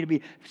classes. I need to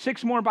be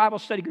 6 more Bible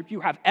study groups.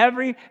 You have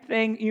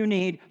everything you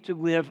need to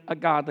live a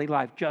godly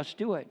life. Just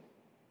do it.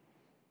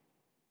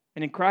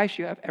 And in Christ,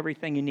 you have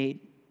everything you need.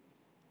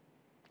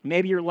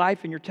 Maybe your life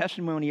and your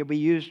testimony will be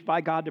used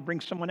by God to bring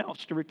someone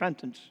else to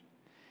repentance.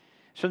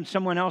 So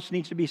someone else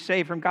needs to be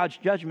saved from God's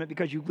judgment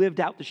because you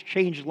lived out this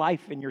changed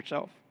life in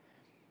yourself.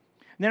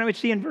 And then I would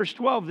see in verse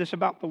 12 this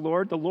about the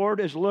Lord. The Lord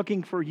is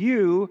looking for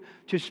you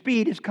to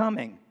speed His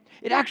coming.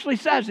 It actually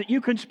says that you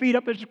can speed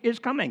up His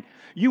coming.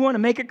 You want to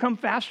make it come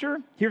faster?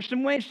 Here's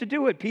some ways to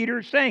do it. Peter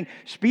is saying,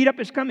 speed up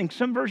His coming.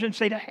 Some versions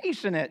say to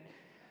hasten it.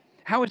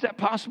 How is that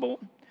possible?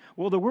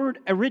 Well, the word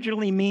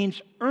originally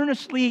means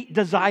earnestly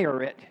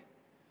desire it.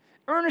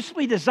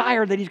 Earnestly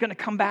desire that He's going to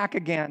come back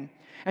again.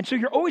 And so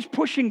you're always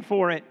pushing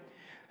for it.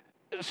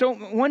 So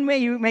one way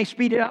you may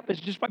speed it up is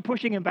just by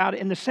pushing about it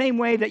in the same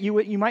way that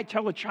you might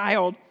tell a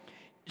child,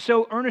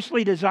 so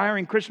earnestly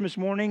desiring Christmas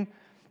morning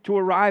to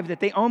arrive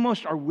that they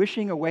almost are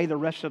wishing away the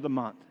rest of the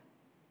month.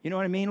 You know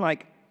what I mean?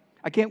 Like,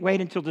 I can't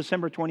wait until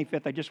December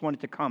 25th. I just want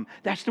it to come.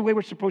 That's the way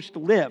we're supposed to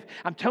live.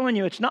 I'm telling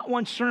you, it's not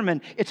one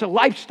sermon. It's a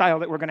lifestyle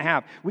that we're going to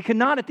have. We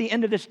cannot, at the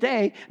end of this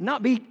day,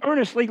 not be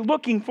earnestly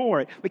looking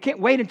for it. We can't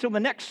wait until the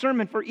next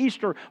sermon for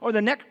Easter or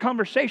the next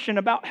conversation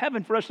about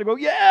heaven for us to go,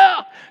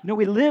 yeah! No,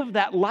 we live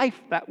that life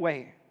that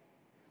way,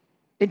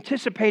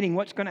 anticipating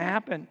what's going to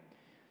happen.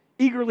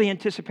 Eagerly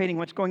anticipating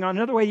what's going on.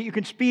 Another way that you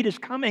can speed His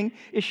coming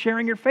is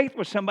sharing your faith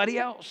with somebody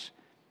else.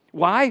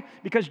 Why?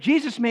 Because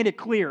Jesus made it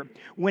clear,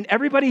 when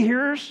everybody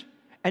hears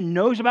and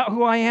knows about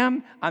who I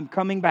am, I'm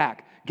coming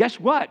back. Guess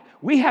what?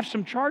 We have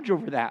some charge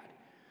over that.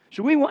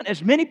 So we want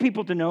as many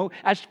people to know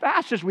as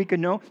fast as we can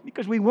know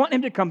because we want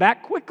Him to come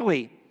back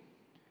quickly.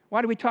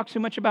 Why do we talk so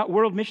much about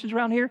world missions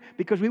around here?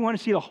 Because we want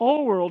to see the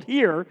whole world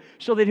here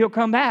so that He'll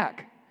come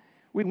back.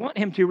 We want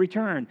Him to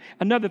return.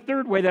 Another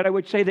third way that I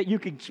would say that you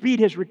can speed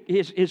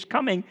his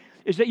coming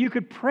is that you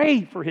could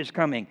pray for His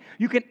coming.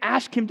 You can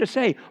ask Him to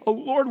say, oh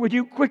Lord, would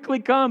you quickly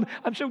come?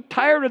 I'm so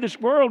tired of this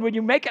world. Would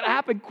you make it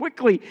happen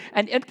quickly?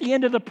 And at the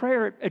end of the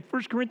prayer, at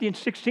 1 Corinthians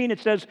 16, it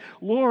says,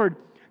 Lord,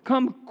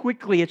 come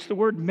quickly. It's the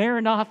word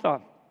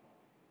Maranatha.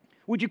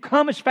 Would you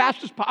come as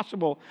fast as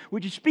possible?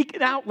 Would you speak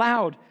it out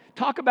loud?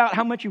 Talk about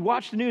how much you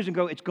watch the news and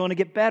go, it's going to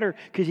get better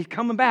because He's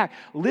coming back.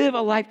 Live a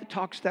life that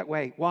talks that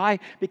way. Why?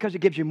 Because it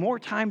gives you more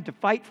time to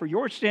fight for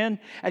your sin,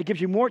 and it gives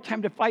you more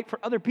time to fight for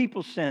other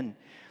people's sin.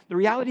 The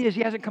reality is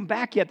He hasn't come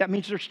back yet. That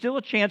means there's still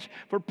a chance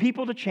for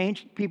people to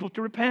change, people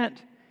to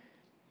repent.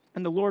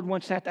 And the Lord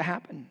wants that to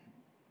happen.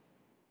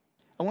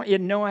 I want you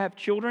to know I have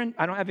children.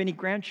 I don't have any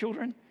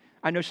grandchildren.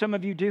 I know some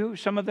of you do.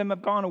 Some of them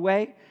have gone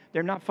away.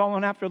 They're not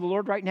following after the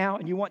Lord right now,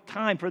 and you want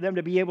time for them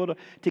to be able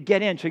to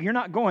get in. So you're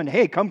not going,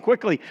 hey, come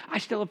quickly. I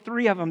still have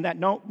 3 of them that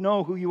don't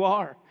know who you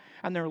are,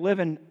 and they're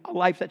living a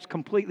life that's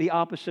completely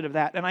opposite of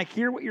that. And I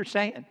hear what you're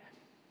saying.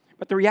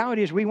 But the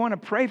reality is we want to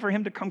pray for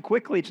Him to come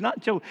quickly. It's not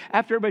until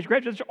after everybody's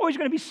graduated. There's always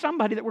going to be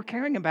somebody that we're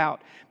caring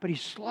about. But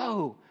He's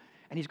slow,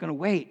 and He's going to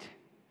wait.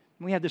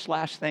 And we have this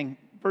last thing.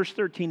 Verse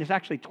 13 is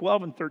actually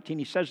 12 and 13.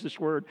 He says this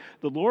word,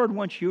 the Lord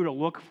wants you to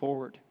look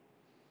forward.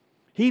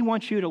 He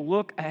wants you to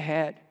look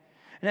ahead.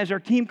 And as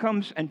our team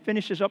comes and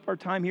finishes up our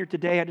time here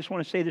today, I just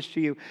want to say this to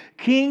you.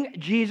 King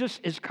Jesus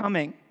is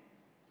coming.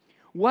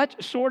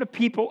 What sort of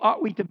people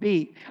ought we to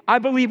be? I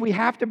believe we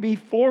have to be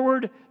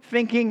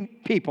forward-thinking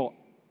people.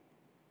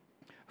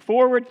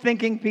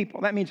 Forward-thinking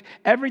people. That means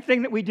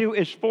everything that we do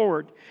is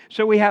forward.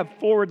 So we have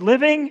forward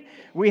living,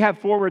 we have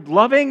forward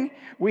loving,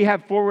 we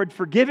have forward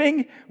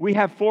forgiving, we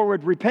have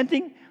forward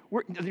repenting.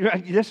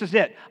 This is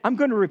it. I'm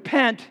going to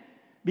repent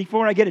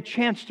before I get a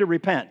chance to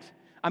repent.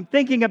 I'm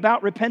thinking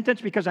about repentance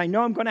because I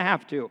know I'm going to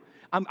have to.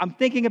 I'm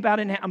thinking about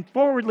it. I'm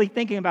forwardly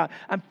thinking about it.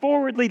 I'm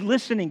forwardly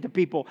listening to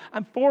people.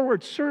 I'm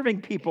forward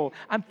serving people.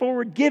 I'm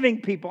forward giving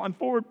people. I'm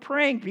forward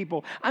praying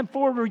people. I'm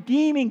forward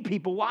redeeming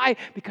people. Why?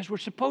 Because we're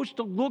supposed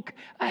to look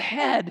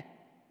ahead.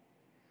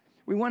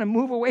 We want to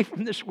move away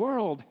from this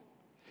world.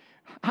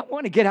 I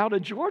want to get out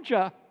of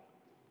Georgia.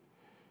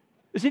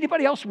 Is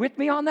anybody else with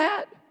me on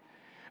that?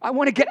 I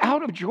want to get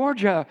out of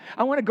Georgia.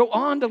 I want to go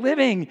on to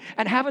living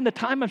and having the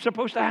time I'm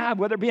supposed to have,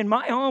 whether it be in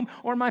my home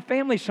or my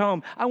family's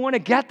home. I want to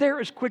get there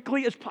as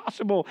quickly as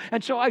possible.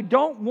 And so I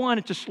don't want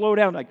it to slow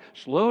down. Like,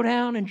 slow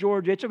down in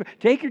Georgia. It's okay.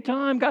 Take your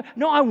time, God.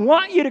 No, I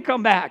want you to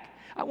come back.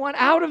 I want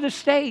out of the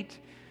state.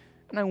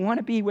 And I want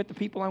to be with the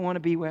people I want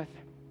to be with.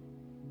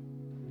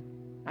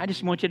 I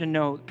just want you to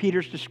know,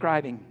 Peter's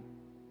describing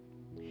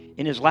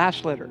in his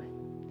last letter,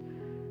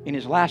 in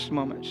his last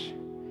moments,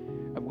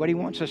 of what he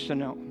wants us to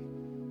know.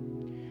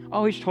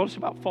 Oh, he's told us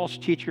about false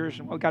teachers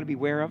and what we've got to be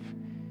aware of.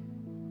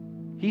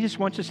 He just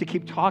wants us to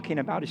keep talking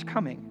about his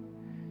coming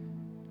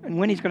and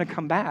when he's going to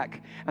come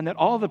back. And that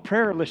all the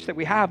prayer lists that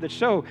we have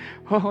that's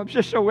I'm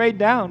just so weighed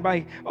down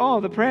by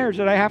all the prayers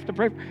that I have to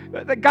pray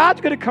for, that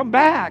God's going to come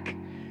back.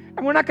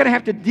 And we're not going to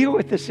have to deal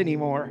with this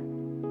anymore.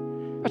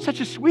 That's such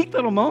a sweet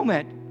little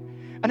moment.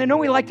 And I know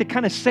we like to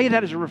kind of say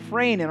that as a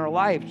refrain in our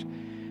lives.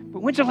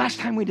 But when's the last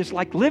time we just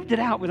lived it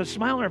out with a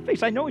smile on our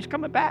face? I know he's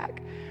coming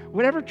back.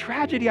 Whatever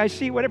tragedy I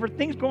see, whatever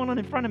thing's going on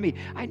in front of me,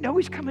 I know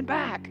he's coming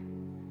back.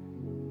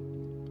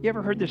 You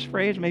ever heard this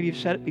phrase? Maybe you've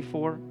said it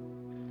before.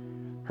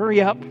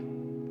 Hurry up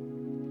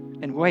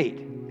and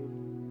wait.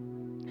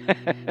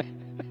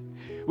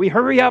 We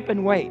hurry up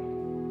and wait.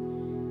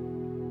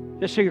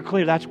 Just so you're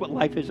clear, that's what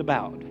life is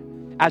about.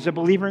 As a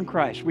believer in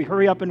Christ, we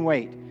hurry up and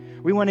wait.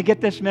 We want to get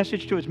this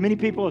message to as many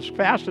people as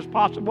fast as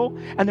possible,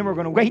 and then we're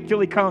going to wait till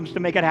he comes to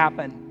make it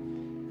happen.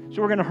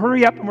 So we're going to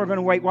hurry up and we're going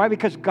to wait. Why?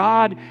 Because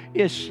God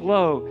is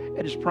slow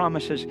at his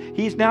promises.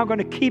 He's now going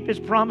to keep his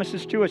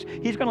promises to us.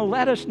 He's going to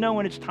let us know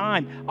when it's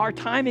time. Our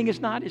timing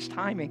is not his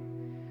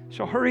timing.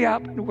 So hurry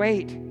up and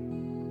wait.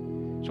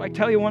 So I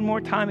tell you one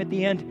more time at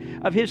the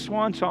end of his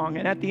swan song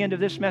and at the end of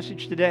this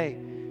message today,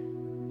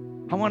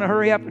 I want to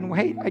hurry up and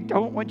wait. I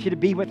don't want you to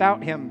be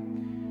without him.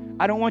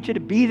 I don't want you to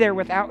be there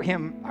without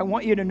him. I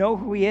want you to know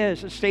who he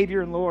is as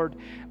Savior and Lord.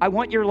 I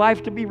want your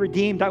life to be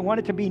redeemed. I want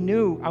it to be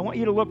new. I want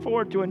you to look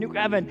forward to a new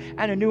heaven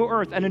and a new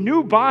earth and a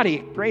new body.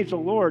 Praise the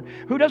Lord.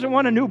 Who doesn't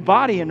want a new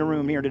body in the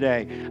room here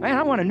today? Man,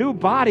 I want a new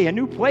body, a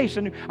new place,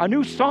 a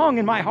new song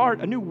in my heart,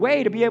 a new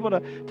way to be able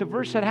to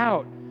verse it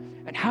out.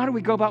 And how do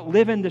we go about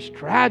living this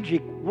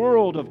tragic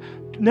world of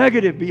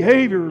negative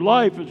behavior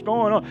life is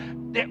going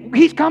on?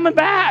 He's coming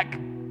back.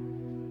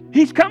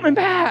 He's coming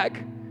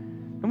back.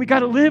 And we got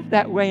to live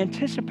that way,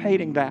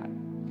 anticipating that.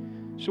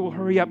 So we'll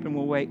hurry up and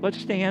we'll wait. Let's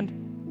stand. I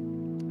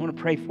want to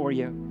pray for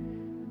you.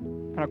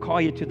 And I'll call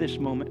you to this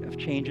moment of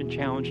change and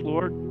challenge.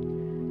 Lord,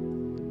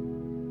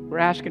 we're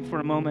asking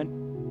for a moment,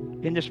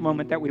 in this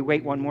moment, that we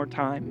wait one more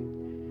time.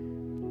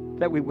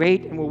 That we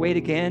wait and we'll wait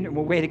again and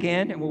we'll wait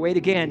again and we'll wait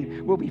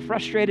again. We'll be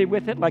frustrated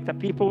with it like the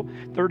people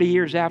 30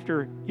 years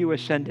after you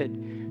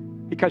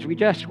ascended. Because we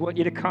just want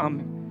you to come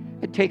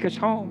and take us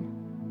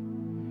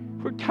home.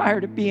 We're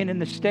tired of being in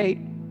the state.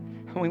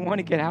 And we want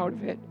to get out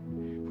of it.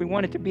 We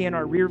want it to be in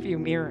our rearview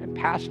mirror and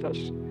past us.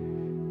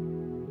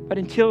 But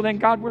until then,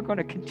 God, we're going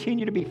to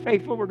continue to be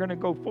faithful. We're going to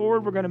go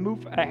forward. We're going to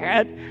move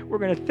ahead. We're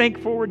going to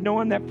think forward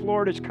knowing that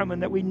Florida is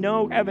coming, that we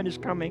know heaven is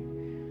coming.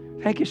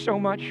 Thank you so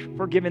much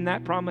for giving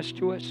that promise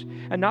to us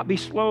and not be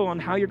slow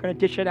on how you're going to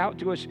dish it out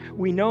to us.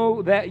 We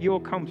know that you'll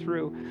come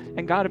through.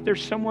 And God, if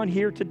there's someone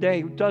here today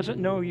who doesn't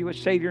know you as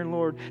Savior and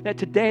Lord, that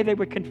today they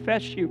would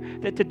confess you,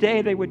 that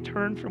today they would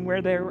turn from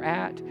where they're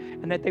at,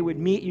 and that they would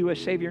meet you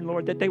as Savior and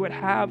Lord, that they would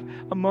have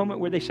a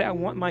moment where they say, I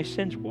want my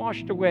sins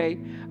washed away.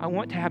 I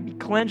want to be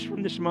cleansed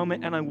from this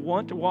moment, and I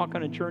want to walk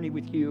on a journey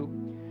with you.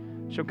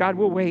 So God,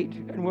 we'll wait,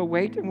 and we'll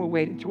wait, and we'll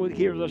wait until we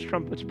hear those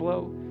trumpets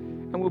blow,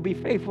 and we'll be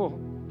faithful.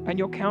 And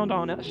you'll count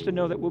on us to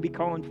know that we'll be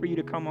calling for you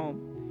to come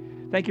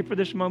home. Thank you for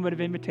this moment of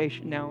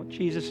invitation now. In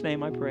Jesus'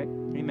 name I pray.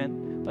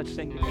 Amen. Let's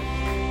sing together.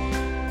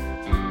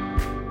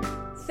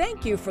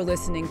 Thank you for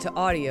listening to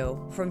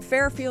audio from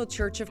Fairfield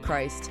Church of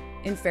Christ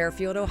in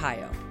Fairfield,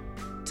 Ohio.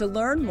 To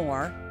learn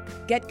more,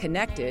 get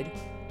connected,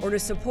 or to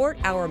support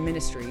our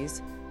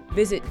ministries,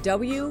 visit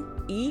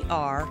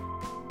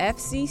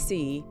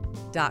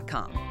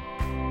WERFCC.com.